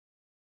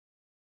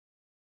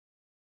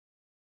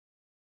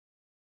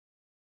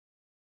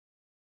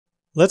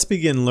Let's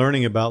begin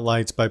learning about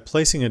lights by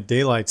placing a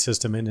daylight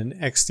system in an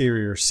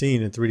exterior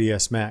scene in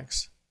 3ds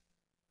Max.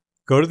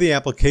 Go to the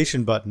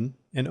Application button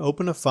and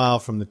open a file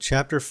from the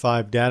Chapter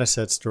 5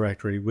 Datasets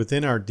directory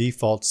within our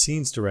default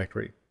Scenes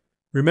directory.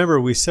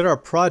 Remember, we set our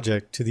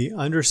project to the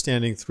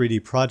Understanding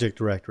 3D Project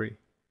directory.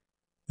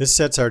 This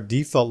sets our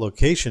default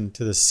location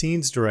to the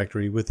Scenes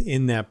directory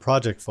within that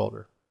project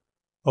folder.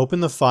 Open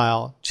the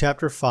file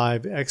Chapter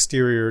 5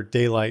 Exterior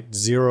Daylight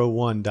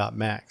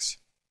 01.max.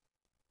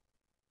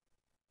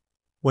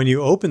 When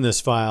you open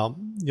this file,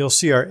 you'll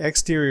see our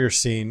exterior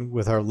scene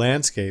with our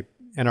landscape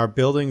and our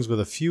buildings with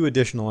a few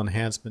additional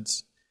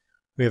enhancements.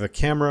 We have a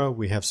camera,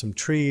 we have some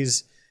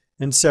trees,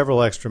 and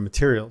several extra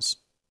materials.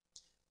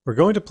 We're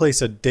going to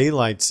place a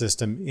daylight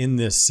system in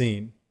this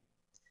scene.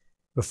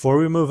 Before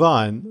we move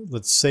on,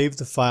 let's save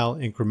the file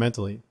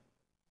incrementally.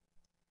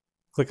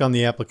 Click on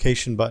the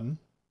Application button,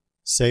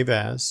 Save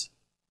As,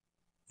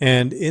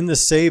 and in the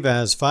Save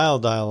As File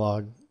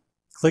dialog,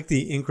 click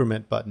the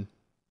Increment button.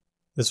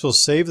 This will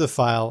save the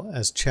file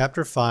as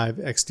Chapter 5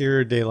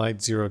 Exterior Daylight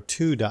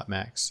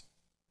 02.max.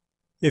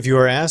 If you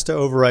are asked to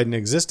overwrite an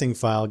existing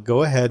file,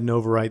 go ahead and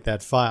overwrite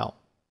that file.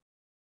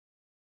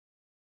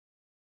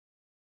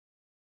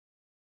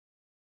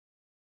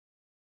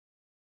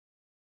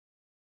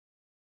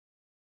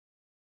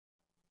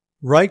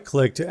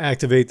 Right-click to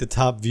activate the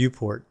top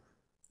viewport.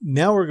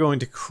 Now we're going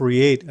to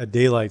create a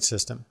daylight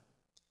system.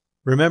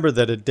 Remember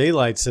that a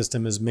daylight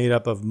system is made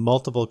up of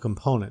multiple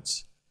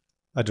components: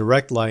 a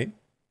direct light,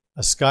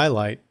 a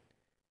skylight,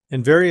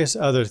 and various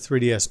other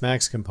 3ds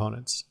Max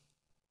components.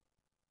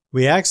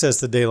 We access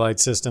the daylight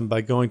system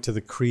by going to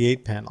the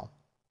Create panel.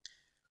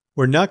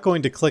 We're not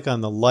going to click on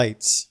the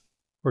lights.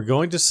 We're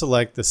going to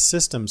select the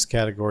Systems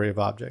category of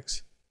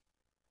objects.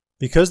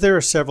 Because there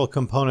are several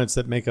components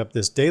that make up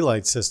this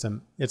daylight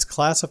system, it's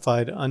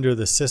classified under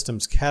the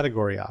Systems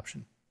category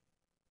option.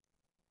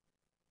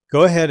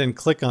 Go ahead and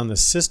click on the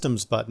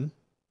Systems button.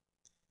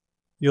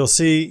 You'll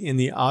see in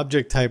the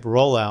Object Type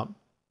rollout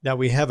that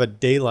we have a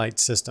daylight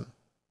system.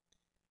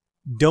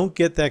 Don't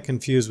get that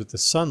confused with the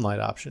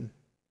sunlight option.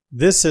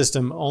 This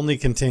system only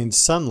contains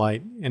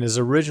sunlight and is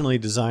originally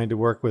designed to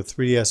work with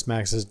 3ds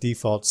Max's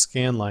default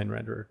scanline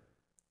renderer.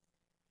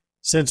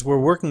 Since we're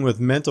working with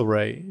mental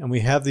ray and we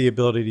have the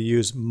ability to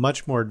use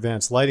much more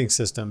advanced lighting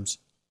systems,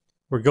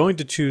 we're going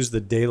to choose the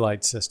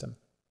daylight system.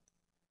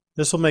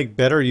 This will make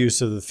better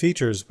use of the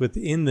features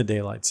within the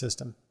daylight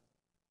system.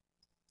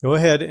 Go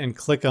ahead and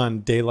click on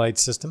Daylight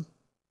System.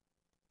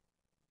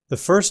 The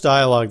first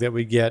dialog that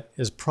we get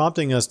is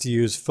prompting us to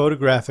use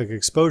photographic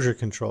exposure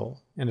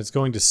control, and it's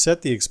going to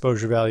set the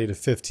exposure value to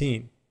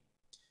 15.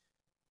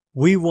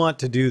 We want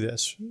to do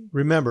this.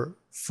 Remember,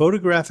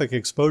 photographic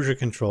exposure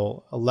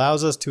control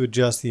allows us to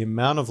adjust the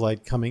amount of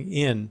light coming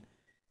in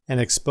and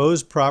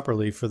expose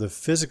properly for the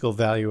physical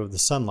value of the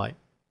sunlight.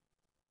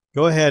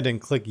 Go ahead and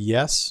click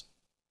Yes.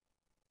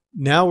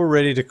 Now we're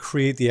ready to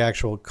create the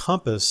actual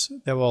compass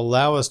that will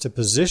allow us to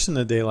position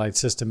the daylight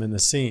system in the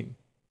scene.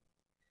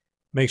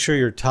 Make sure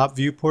your top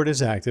viewport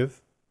is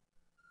active.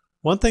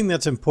 One thing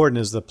that's important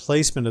is the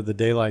placement of the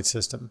daylight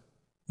system.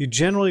 You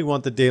generally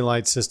want the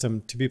daylight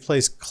system to be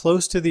placed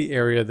close to the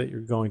area that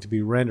you're going to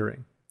be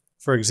rendering.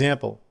 For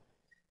example,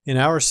 in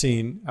our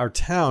scene, our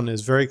town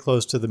is very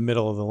close to the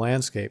middle of the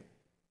landscape.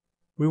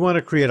 We want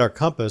to create our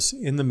compass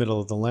in the middle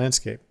of the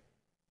landscape.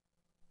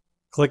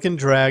 Click and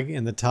drag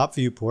in the top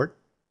viewport.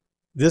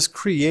 This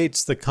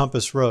creates the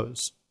compass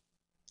rose.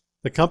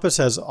 The compass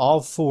has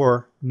all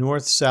 4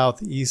 north,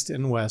 south, east,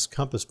 and west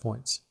compass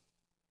points.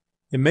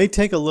 It may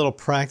take a little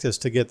practice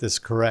to get this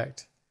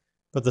correct,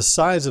 but the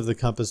size of the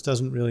compass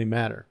doesn't really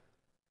matter.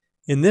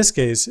 In this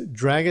case,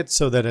 drag it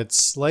so that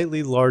it's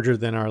slightly larger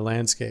than our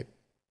landscape.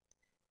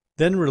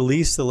 Then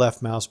release the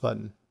left mouse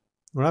button.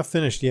 We're not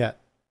finished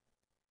yet.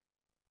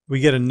 We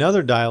get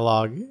another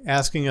dialog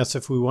asking us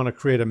if we want to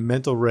create a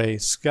mental ray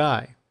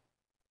sky.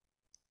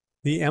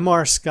 The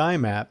MR sky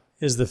map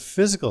is the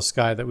physical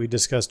sky that we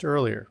discussed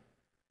earlier.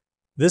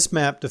 This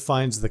map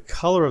defines the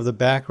color of the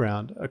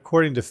background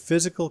according to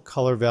physical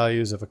color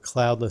values of a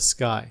cloudless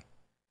sky.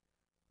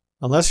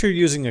 Unless you're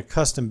using a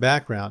custom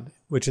background,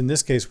 which in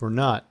this case we're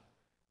not,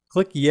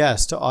 click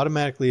Yes to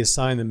automatically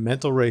assign the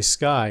mental ray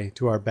sky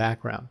to our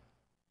background.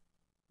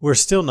 We're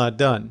still not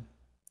done.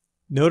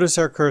 Notice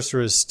our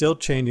cursor is still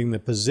changing the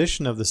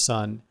position of the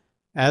sun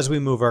as we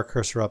move our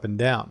cursor up and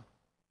down.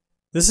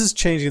 This is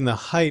changing the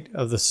height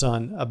of the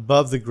sun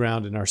above the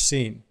ground in our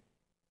scene.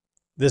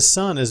 This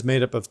sun is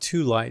made up of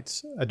 2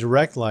 lights, a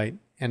direct light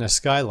and a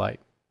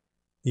skylight.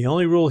 The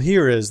only rule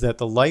here is that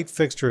the light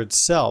fixture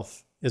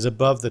itself is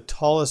above the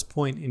tallest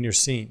point in your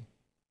scene.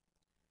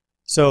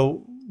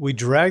 So we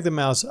drag the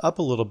mouse up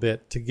a little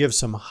bit to give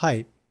some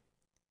height,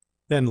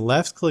 then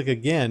left click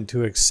again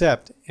to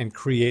accept and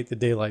create the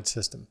daylight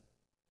system.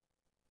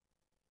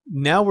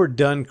 Now we're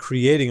done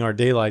creating our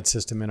daylight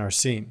system in our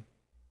scene.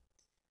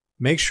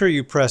 Make sure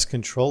you press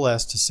Ctrl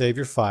S to save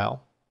your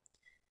file.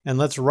 And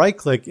let's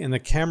right-click in the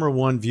Camera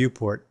 1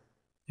 viewport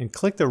and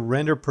click the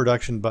Render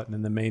Production button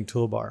in the main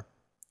toolbar.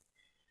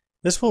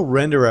 This will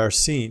render our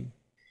scene.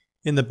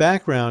 In the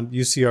background,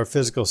 you see our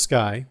physical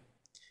sky.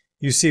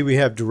 You see we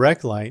have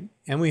direct light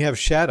and we have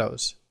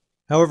shadows.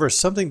 However,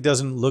 something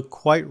doesn't look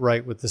quite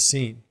right with the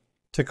scene.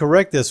 To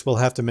correct this, we'll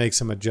have to make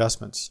some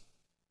adjustments.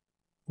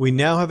 We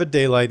now have a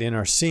daylight in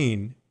our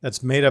scene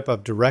that's made up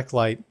of direct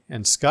light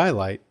and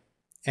skylight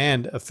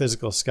and a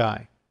physical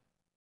sky.